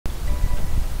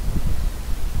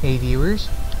Hey viewers,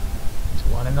 it's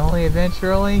one and only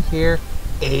Adventure Link here.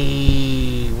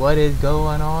 Hey, what is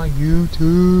going on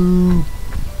YouTube?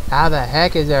 How the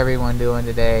heck is everyone doing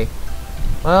today?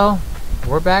 Well,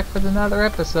 we're back for another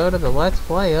episode of the Let's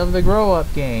Play of the Grow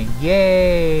Up game.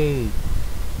 Yay!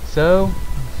 So,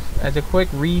 as a quick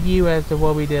review as to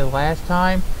what we did last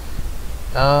time,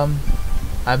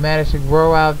 I managed to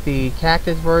grow out the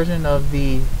cactus version of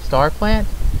the starplant.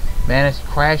 Managed to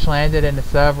crash landed into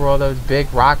several of those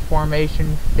big rock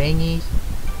formation thingies.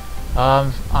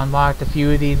 Unlocked a few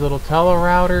of these little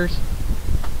telerouters.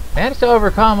 Managed to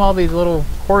overcome all these little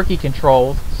quirky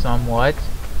controls somewhat.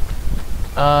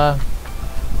 Found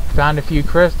a few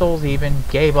crystals, even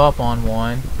gave up on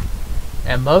one.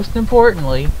 And most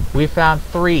importantly, we found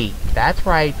 3. That's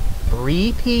right,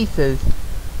 3 pieces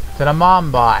to the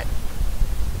mom bot.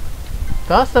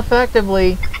 Thus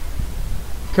effectively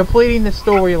completing the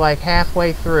story like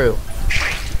halfway through.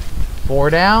 4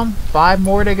 down, 5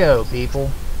 more to go, people.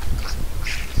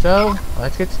 So,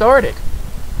 let's get started.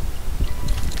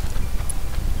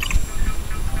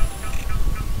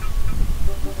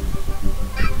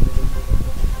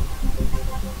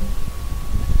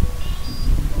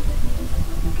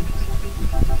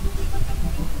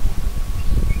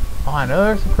 Oh, I know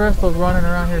there's some crystals running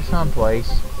around here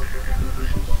someplace.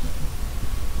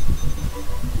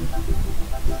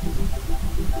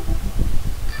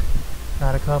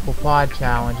 Got a couple pod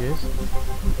challenges.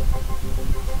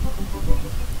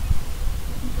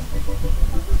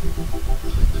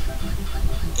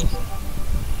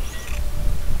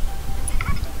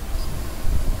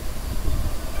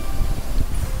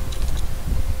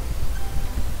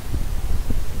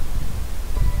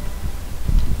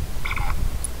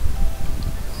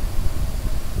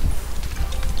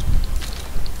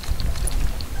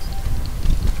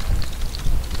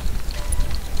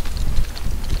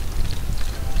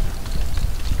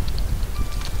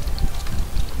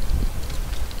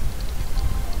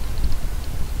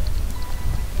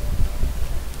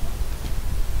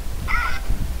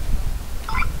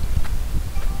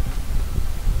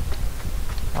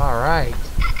 Alright.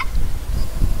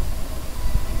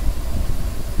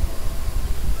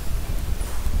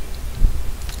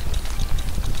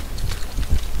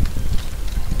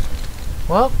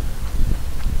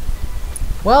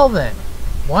 Well then,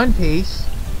 1 piece.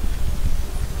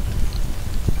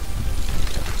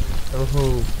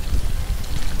 Ooh.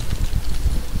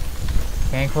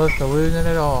 Came close to losing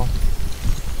it all.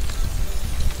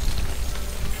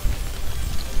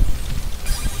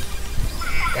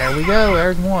 There we go,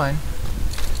 there's 1.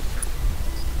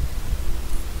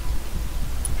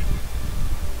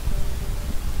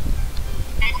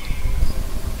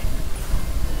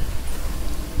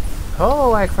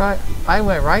 Oh, I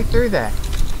went right through that.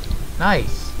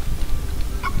 Nice.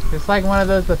 Just like one of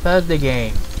those Bethesda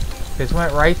games. Just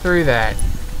went right through that.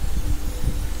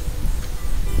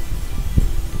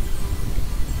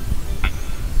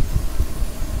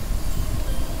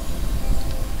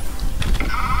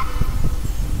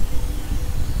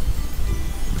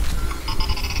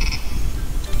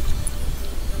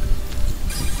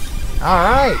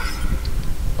 Alright.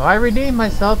 Well, I redeemed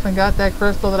myself and got that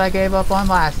crystal that I gave up on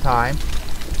last time.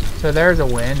 So there's a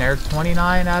win. There's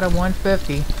 29 out of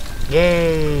 150.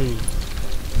 Yay!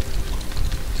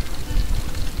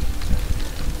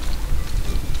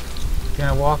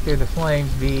 Gonna walk through the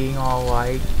flames being all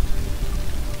light.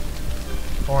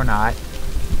 Or not.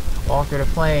 Walk through the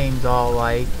flames all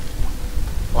light.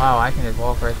 Wow, I can just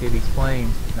walk right through these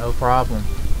flames. No problem.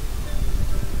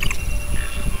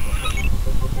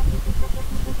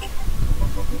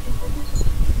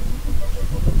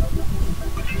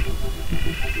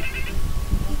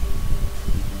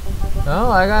 Oh,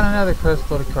 I got another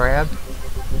crystal to grab.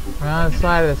 We're on the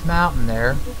side of this mountain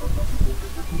there. And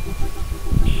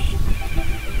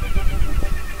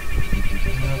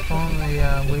if only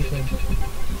we can...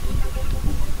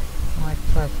 I might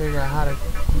try to figure out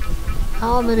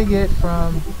how I'm gonna get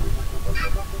from...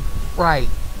 Right,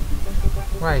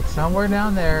 somewhere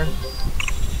down there,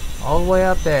 all the way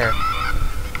up there.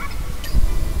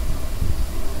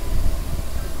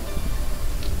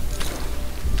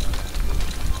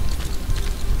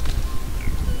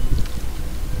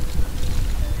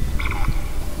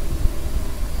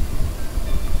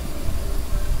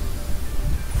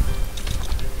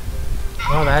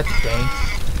 Well, that stinks.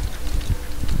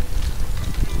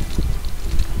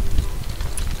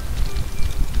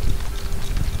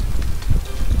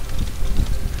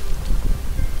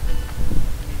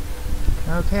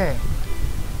 Okay.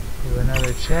 Do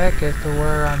another check as to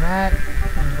where I'm at and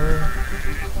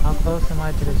how close am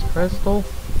I to this crystal.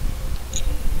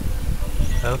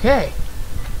 Okay.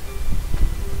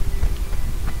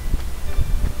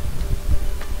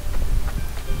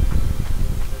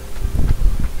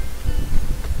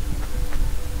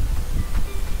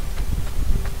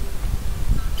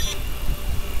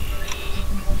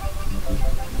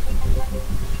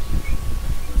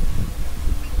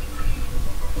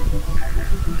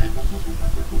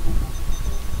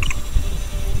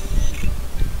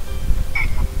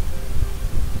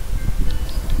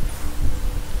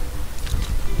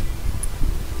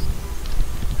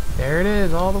 There it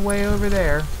is, all the way over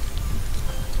there.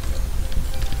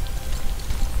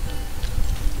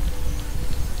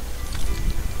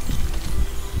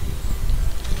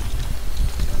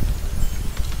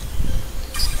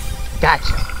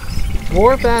 Gotcha.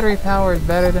 More battery power is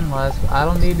better than less. I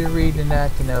don't need to read the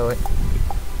net to know it.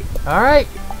 Alright.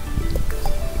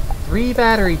 3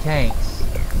 battery tanks.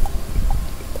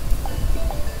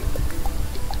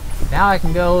 Now I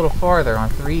can go a little farther on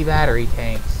 3 battery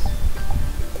tanks.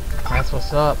 That's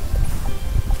what's up.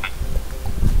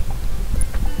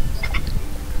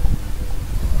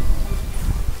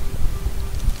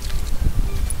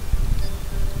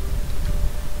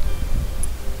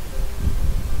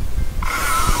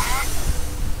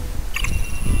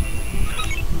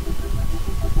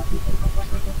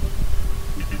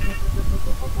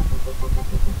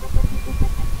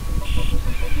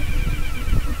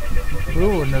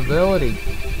 Ooh, nobility.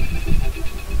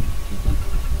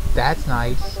 That's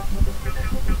nice.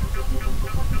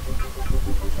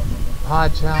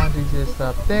 Pod challenge exists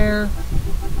up there.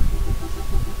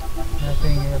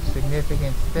 Nothing of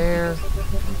significance there.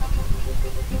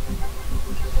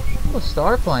 Oh,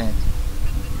 starplant.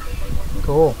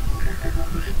 Cool.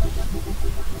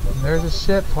 And there's a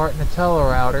ship part in the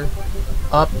telerouter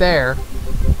up there.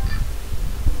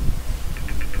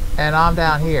 And I'm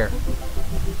down here.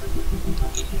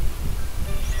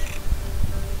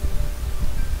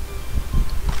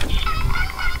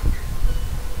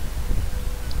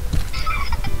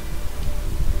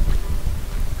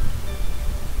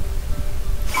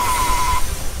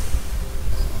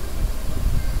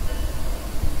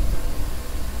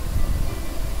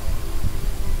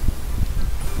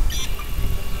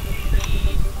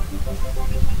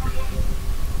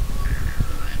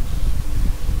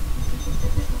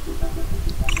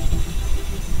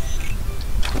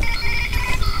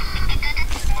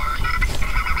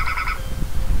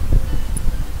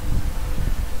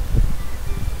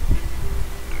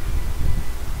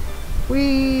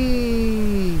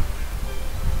 Whee!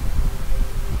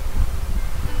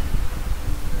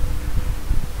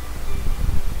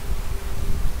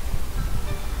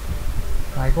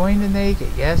 Am I going to make it?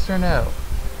 Yes or no?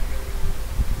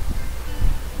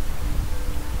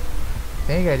 I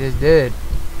think I just did.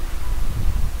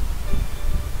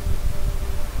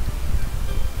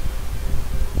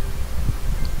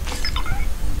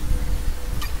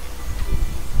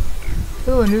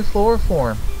 Ooh, a new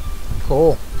floraform.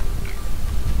 Cool.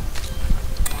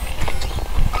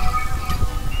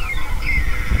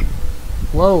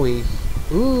 Flowy.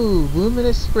 Ooh,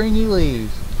 luminous springy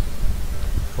leaves.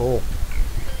 Cool.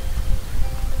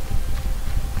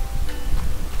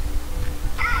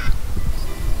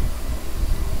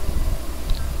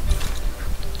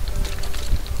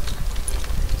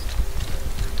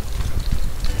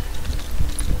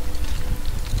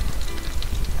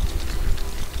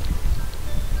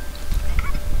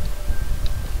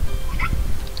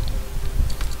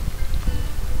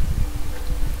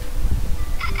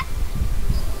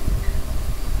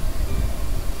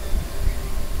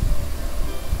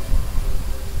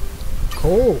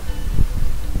 Cool.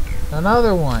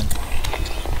 Another one.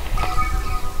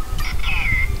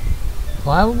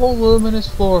 Climbable luminous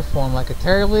floraform like a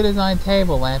terribly designed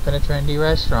table lamp in a trendy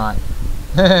restaurant.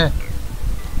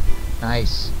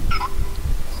 Nice.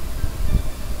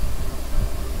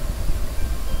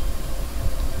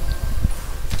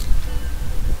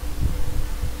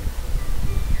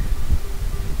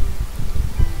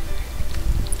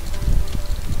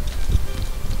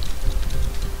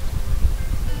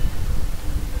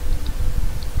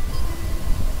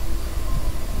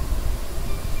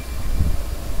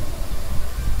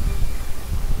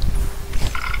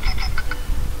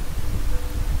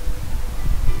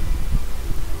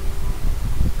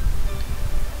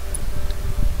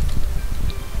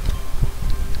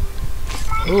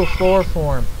 Ooh,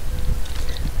 floraform.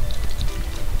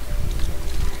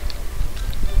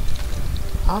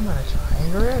 I'm gonna try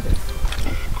and grab it.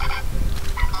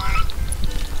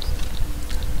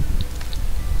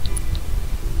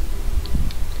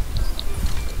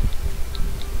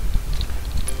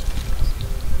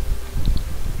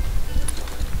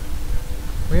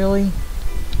 Really?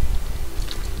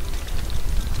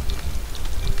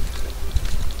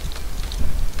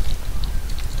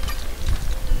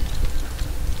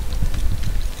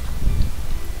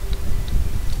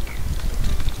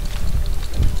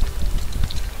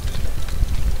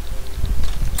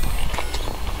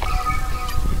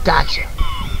 Gotcha!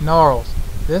 Gnarls.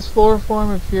 This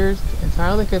floraform appears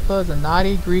entirely composed of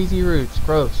knotty, greasy roots.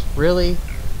 Gross. Really,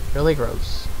 really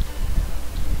gross.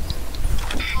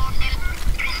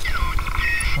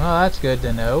 Well, that's good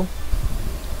to know.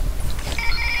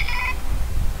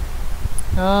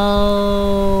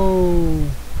 Oh.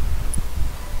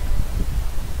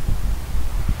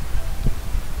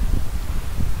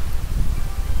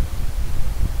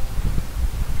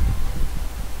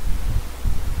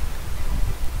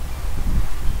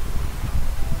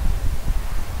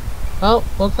 Oh,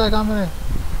 looks like I'm gonna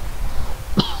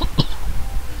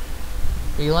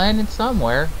be landing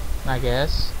somewhere, I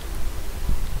guess.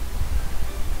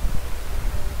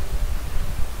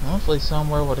 Hopefully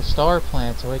somewhere with a star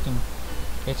plant so we can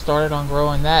get started on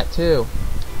growing that too.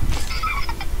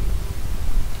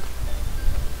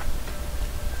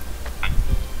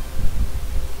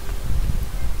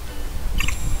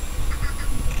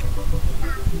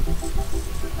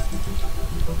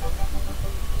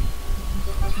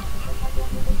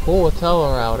 Cool, a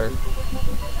telerouter.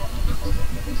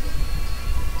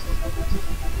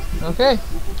 Okay.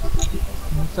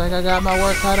 Looks like I got my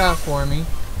work cut out for me.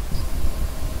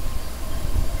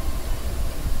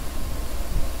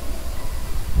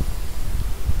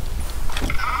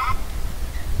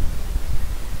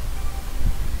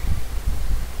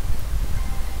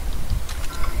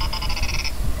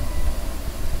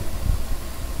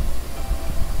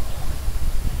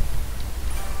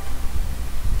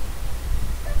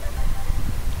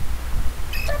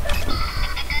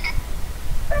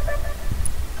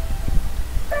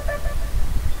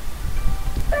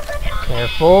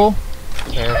 Careful.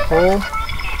 Careful.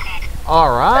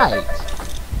 Alright.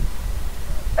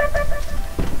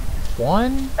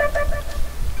 1.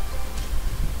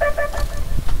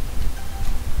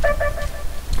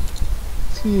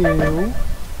 2.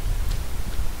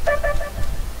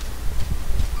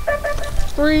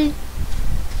 3.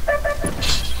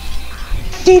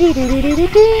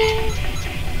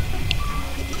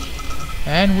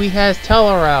 And we has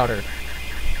telerouter.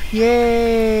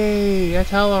 Yay! A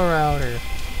telerouter.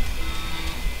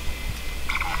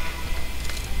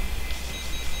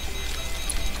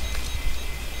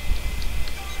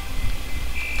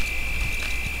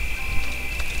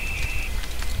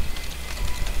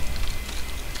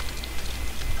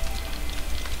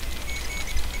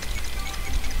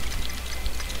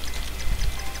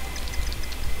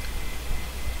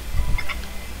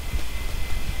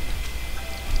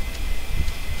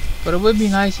 But it would be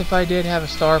nice if I did have a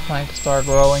star plant to start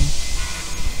growing.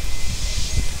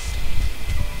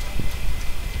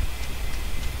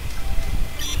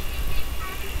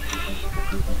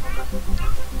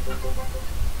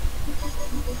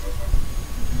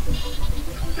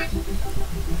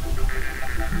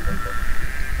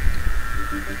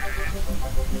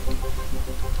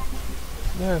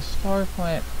 There's a star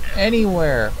plant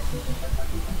anywhere.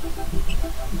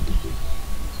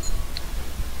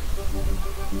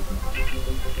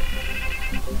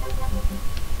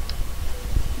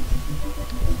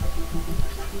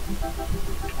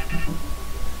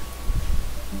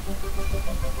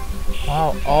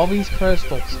 Wow, all these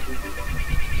crystals.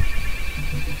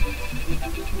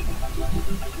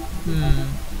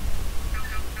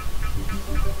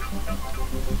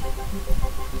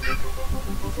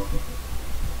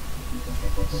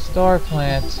 Star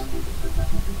plant.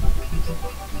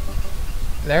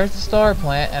 There's the star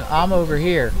plant, and I'm over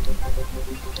here.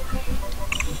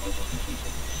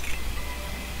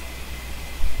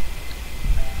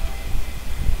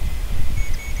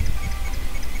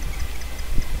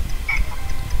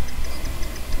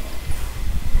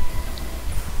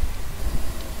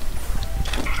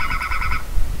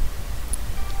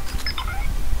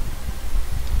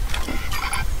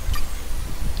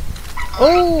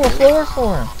 Oh, a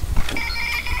floraform.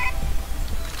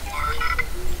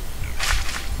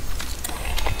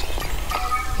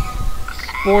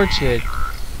 Sporchid.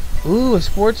 Ooh, a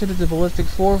sporchid is a ballistic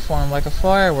floraform like a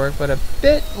firework, but a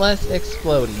bit less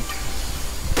exploding.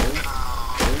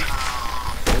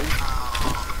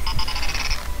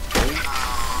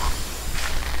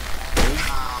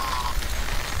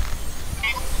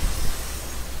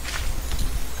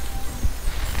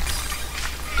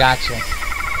 Gotcha.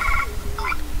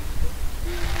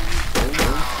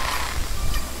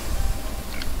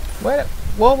 What?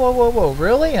 Whoa, whoa, whoa, whoa.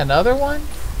 Really? Another one?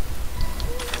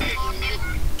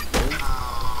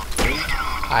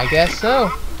 I guess so.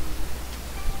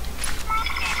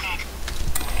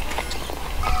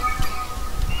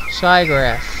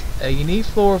 Shygrass. A unique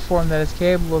floraform that is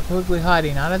capable of quickly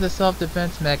hiding, not as a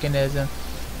self-defense mechanism,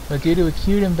 but due to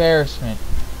acute embarrassment.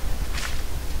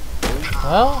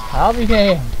 Well, I'll be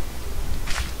damned.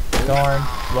 Darn,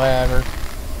 whatever.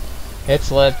 It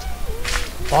slipped.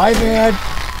 Bye, bad.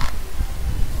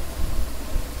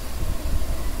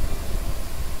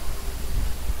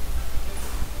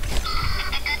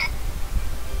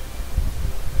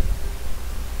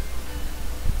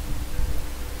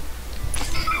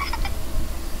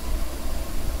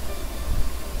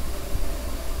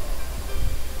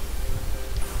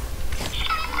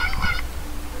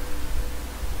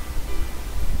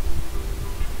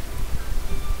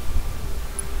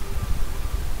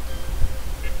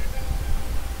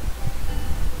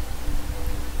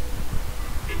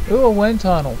 Ooh, a wind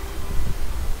tunnel.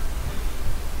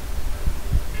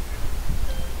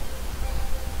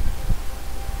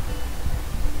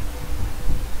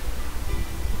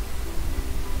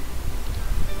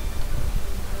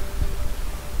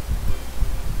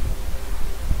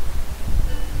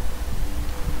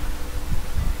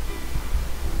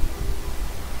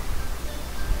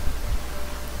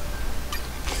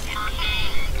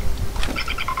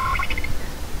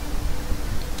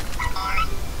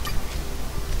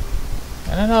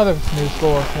 And another new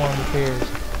floraform appears.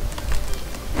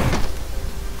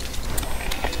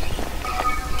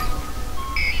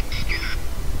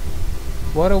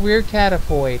 What a weird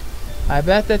cataphoid. I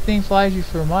bet that thing flies you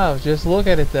for miles. Just look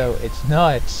at it though. It's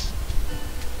nuts.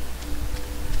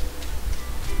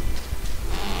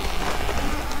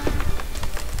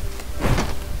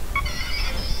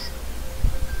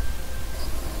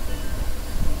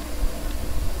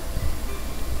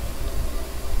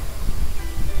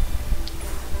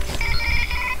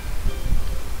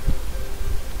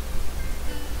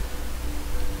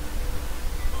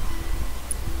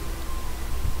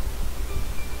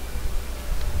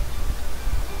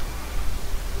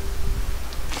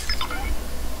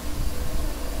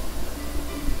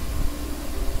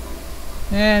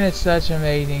 And it's such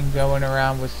amazing going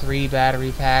around with 3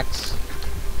 battery packs.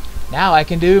 Now I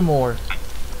can do more.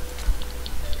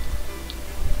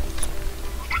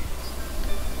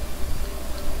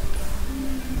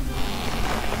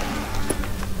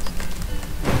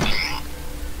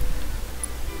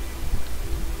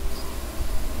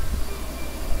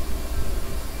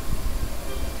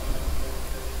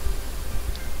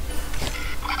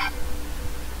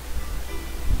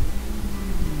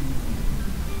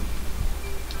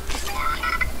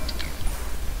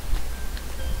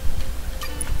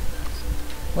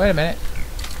 Wait a minute.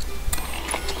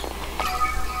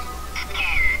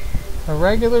 A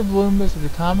regular bloomless is a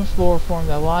common floraform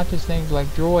that launches things like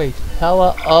droids,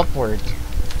 hella upwards.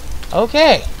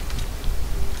 Okay.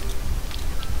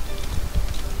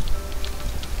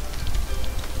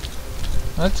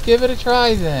 Let's give it a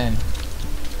try then.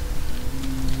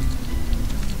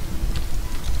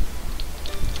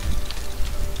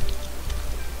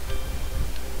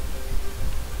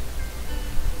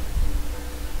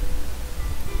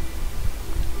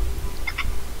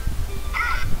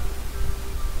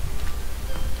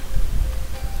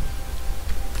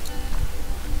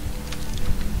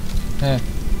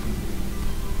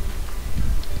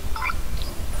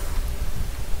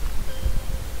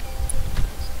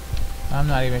 I'm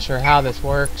not even sure how this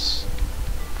works.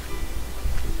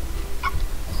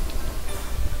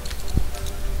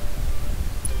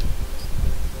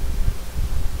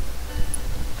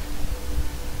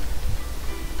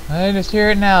 I just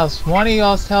hear it now. One of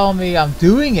y'all's telling me I'm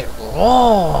doing it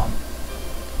wrong.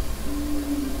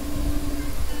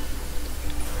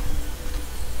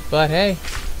 But hey,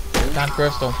 found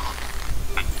crystal.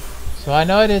 So I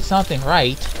know I did something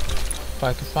right. If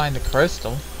I could find the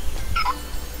crystal.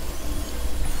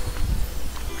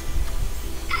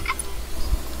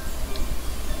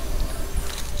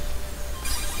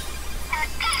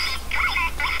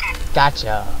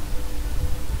 Gotcha.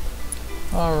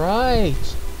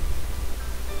 Alright.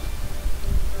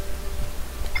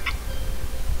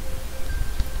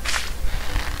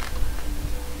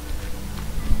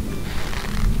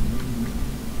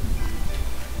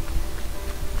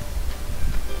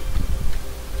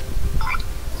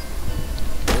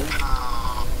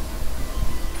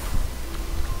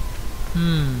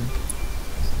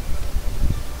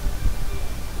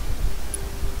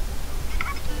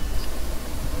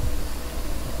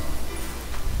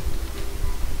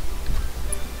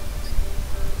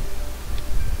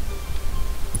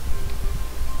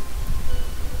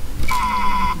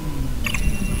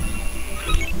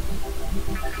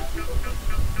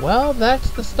 Well,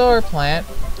 that's the star plant.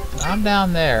 I'm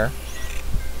down there.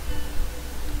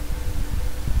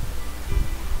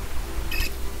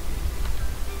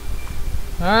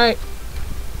 Alright.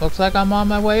 Looks like I'm on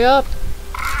my way up.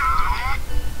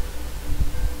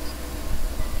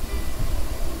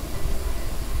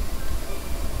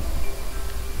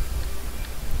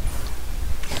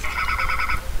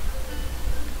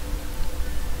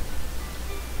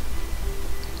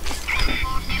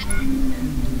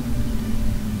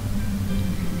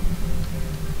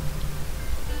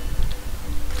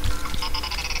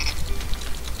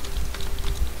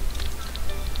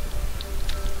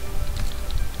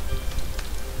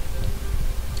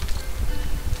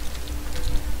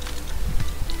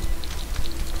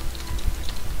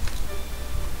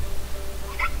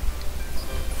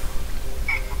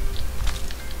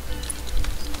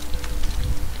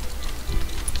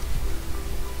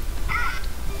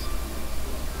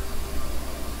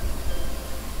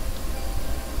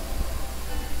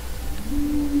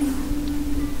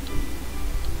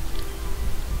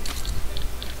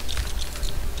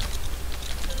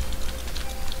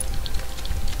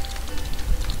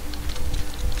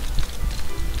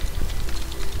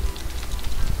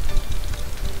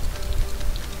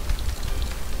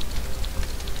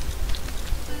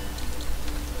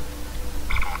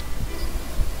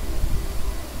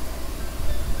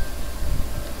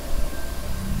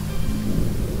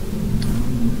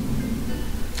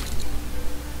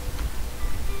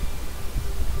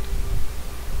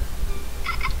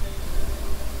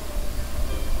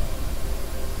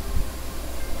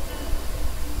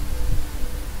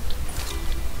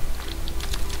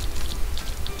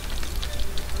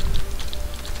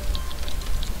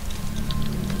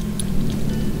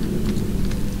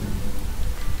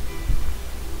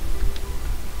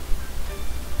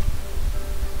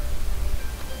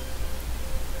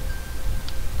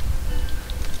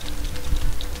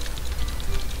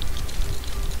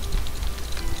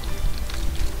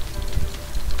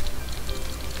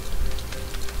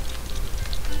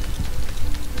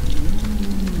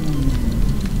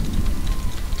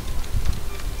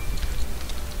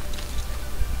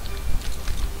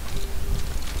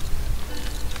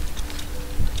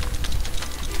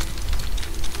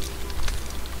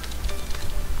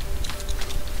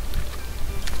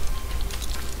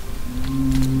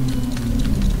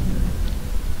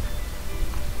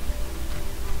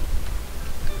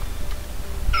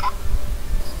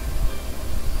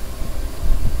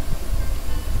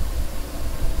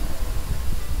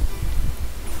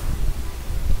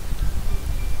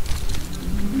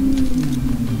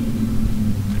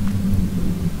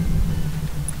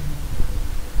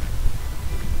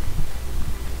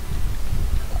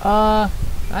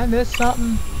 I missed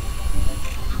something.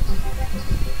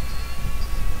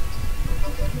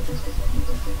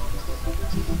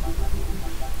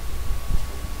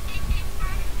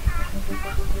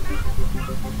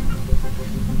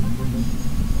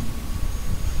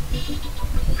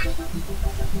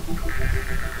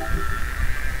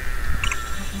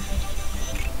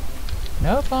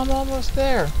 Nope, I'm almost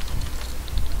there.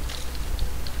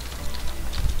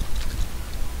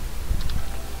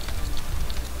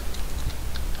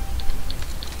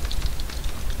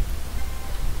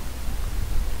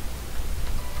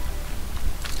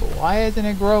 But why isn't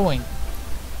it growing?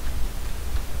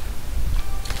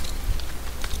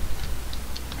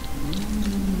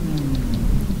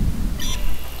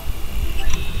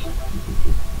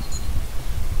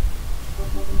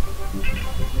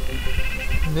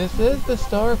 This is the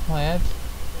star plant.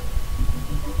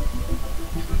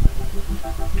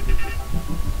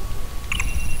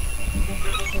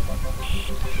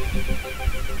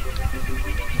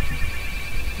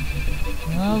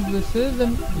 Well, this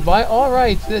isn't, by all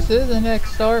rights, this is the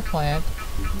next star plant.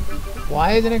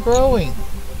 Why isn't it growing?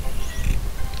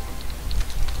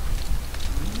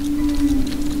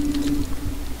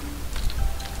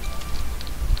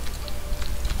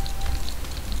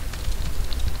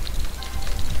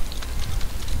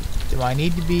 Do I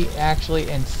need to be actually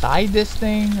inside this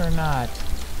thing or not?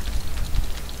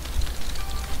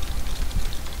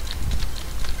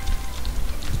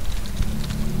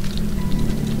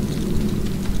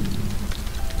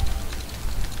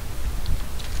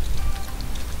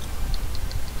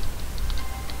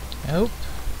 Nope.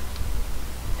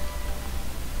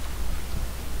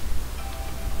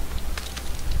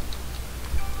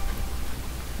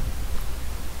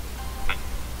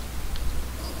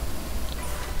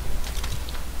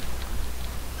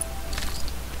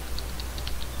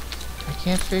 I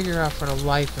can't figure out for the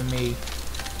life of me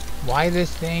why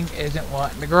this thing isn't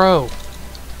wanting to grow.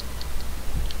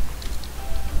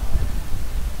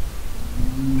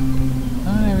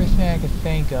 Not everything I could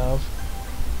think of.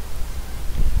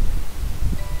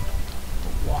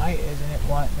 But why isn't it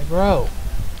wanting to grow?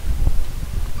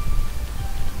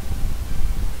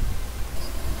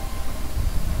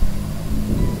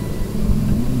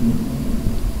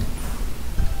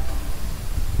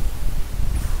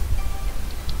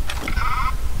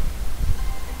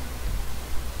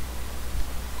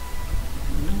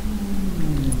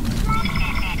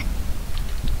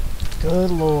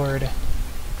 Good Lord.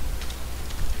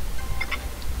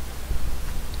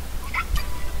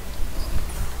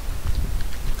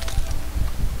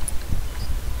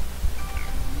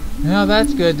 Now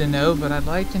that's good to know, but I'd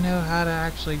like to know how to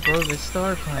actually grow this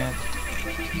star plant.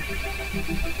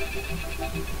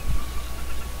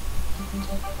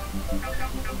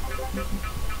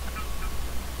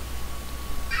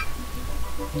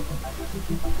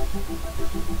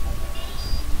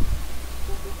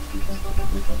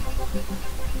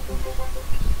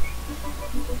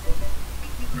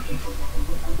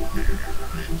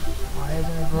 Why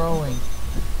isn't it growing?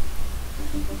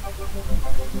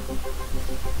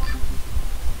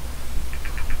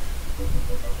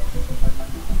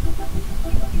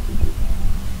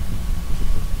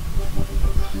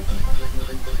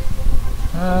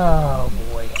 Oh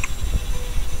boy.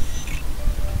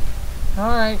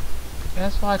 Alright,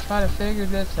 guess why I try to figure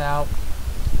this out.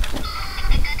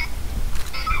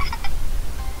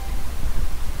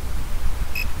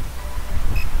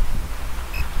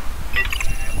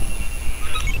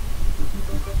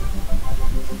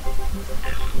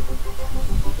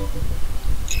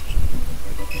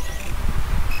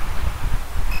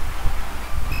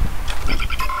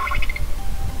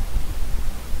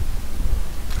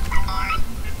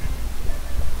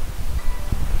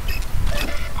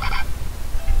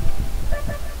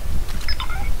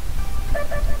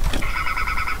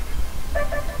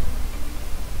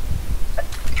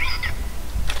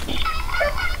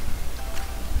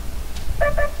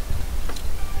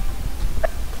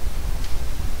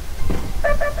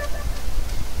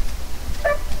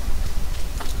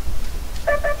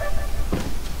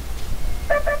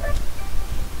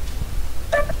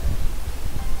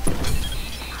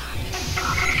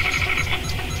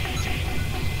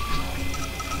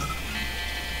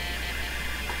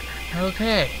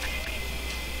 Okay.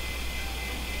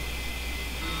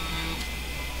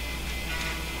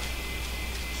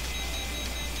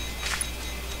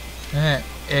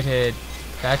 It hid.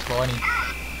 That's funny.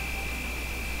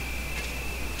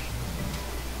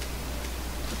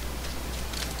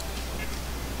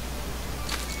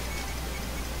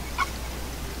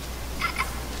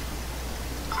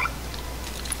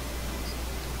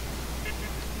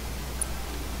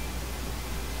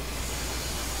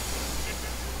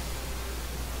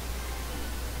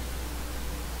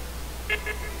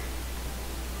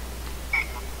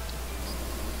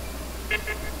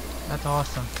 That's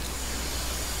awesome.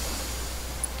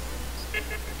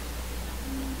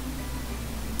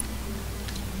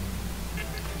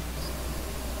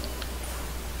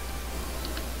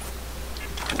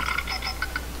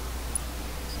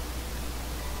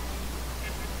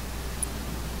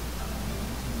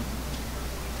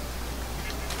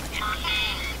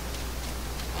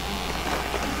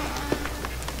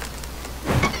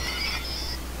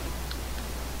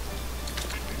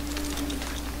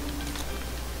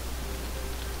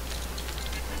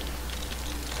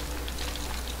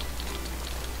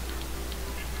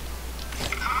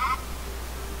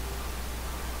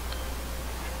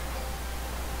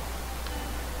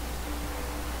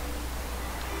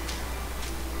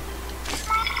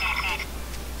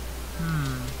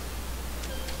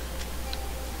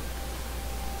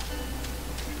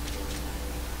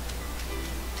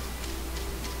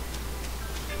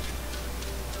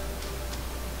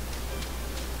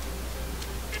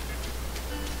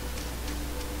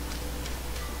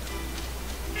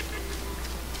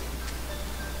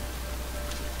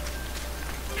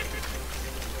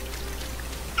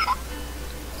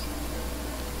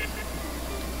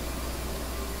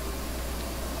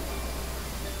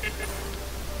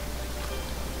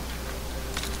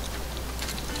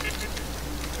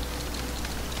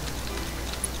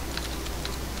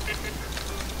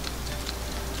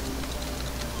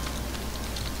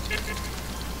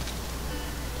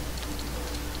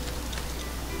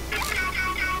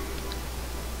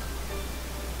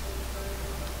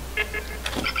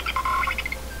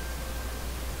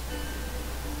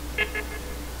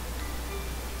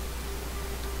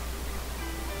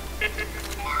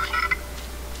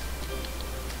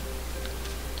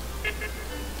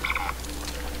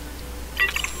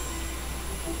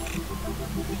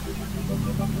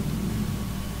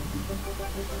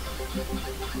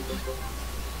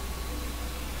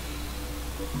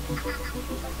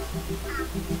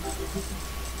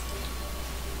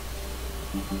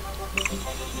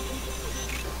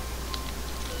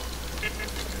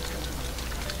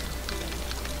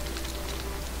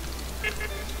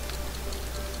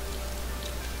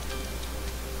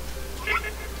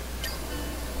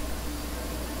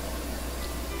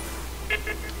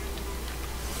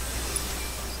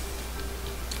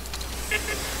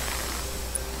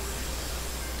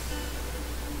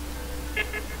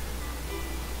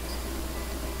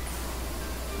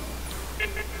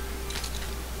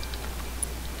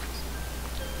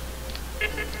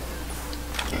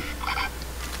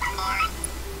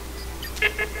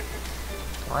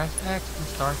 Press X to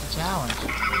start the challenge.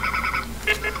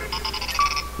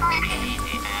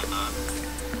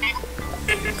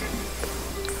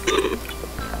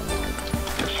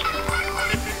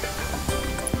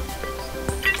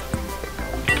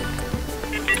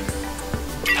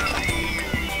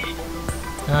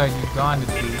 Oh, you've gone to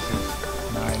pieces.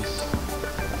 Nice.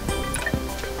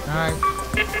 Alright.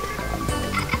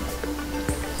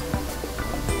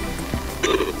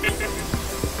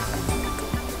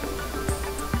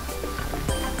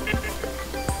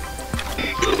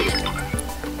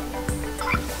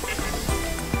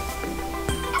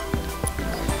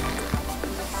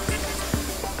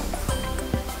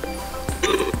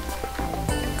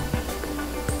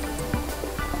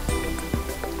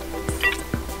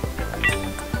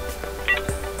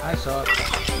 I suck.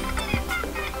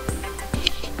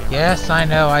 Yes, I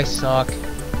know I suck.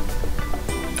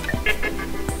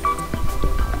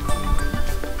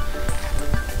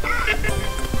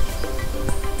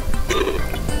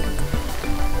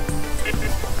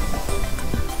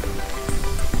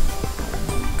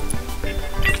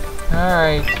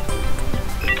 Alright.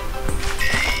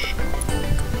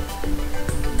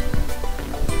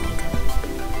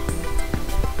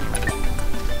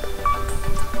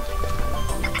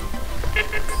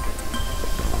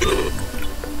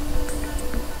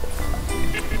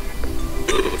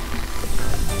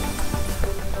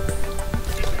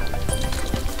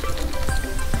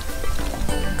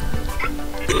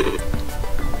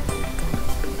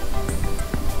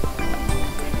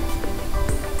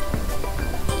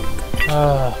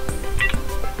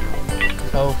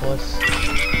 It's hopeless.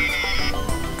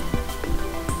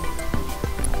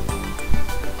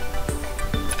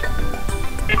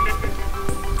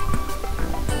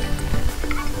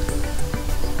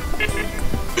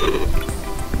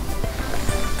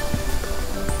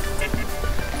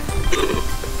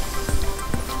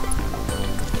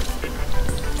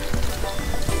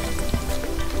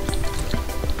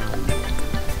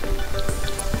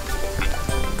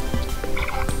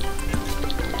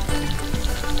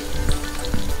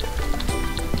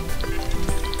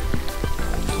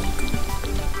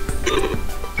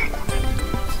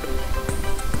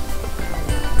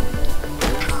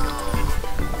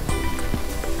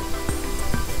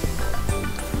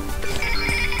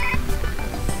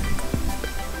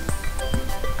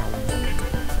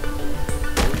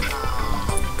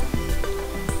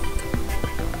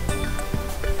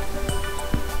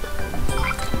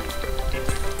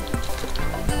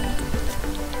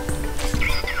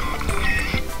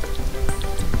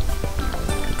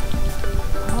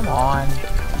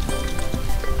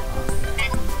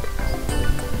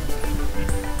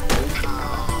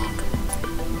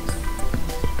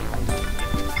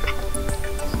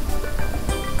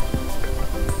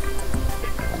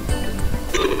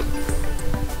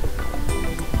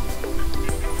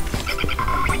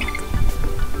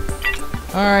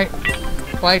 Alright.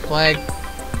 White flag.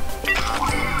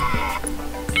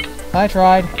 I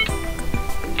tried.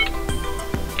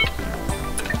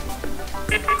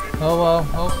 Oh well,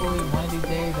 hopefully one of these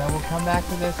days I will come back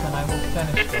to this and I will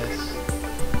finish this.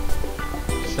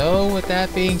 So with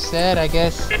that being said, I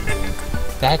guess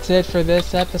that's it for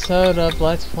this episode of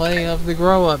Let's Play of the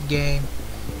Grow Up game.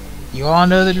 You all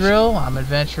know the drill. I'm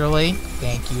Adventure Link.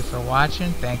 Thank you for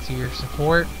watching. Thanks for your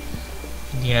support.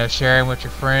 You know, sharing with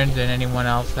your friends and anyone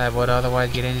else that would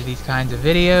otherwise get into these kinds of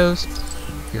videos.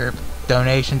 Your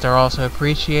donations are also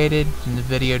appreciated in the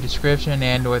video description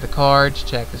and or the cards.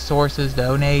 Check the sources.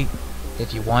 Donate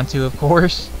if you want to, of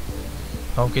course.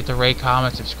 Don't forget to rate,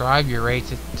 comment, subscribe. Your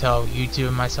rates tell YouTube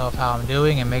and myself how I'm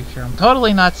doing, and make sure I'm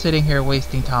totally not sitting here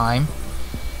wasting time.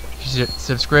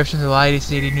 Subscriptions allow you to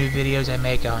see the new videos I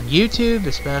make on YouTube,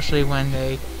 especially when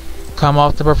they come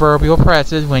off the proverbial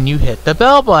presses when you hit the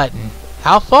bell button.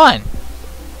 How fun!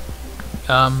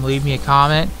 Leave me a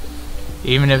comment,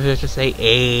 even if it's just say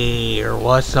 "Hey" or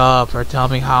 "What's up" or tell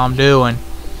me how I'm doing.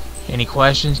 Any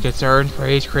questions, concerns,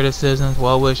 praise, criticisms,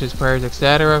 well wishes, prayers,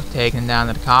 etc. taken down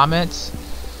in the comments.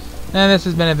 And this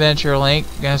has been Adventure Link.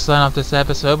 Gonna sign off this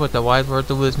episode with the wise words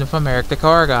of wisdom from Eric the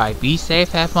Car Guy. Be safe,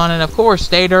 have fun, and of course,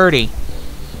 stay dirty.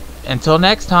 Until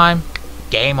next time,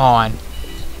 game on.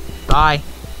 Bye.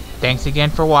 Thanks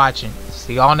again for watching.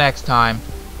 See y'all next time.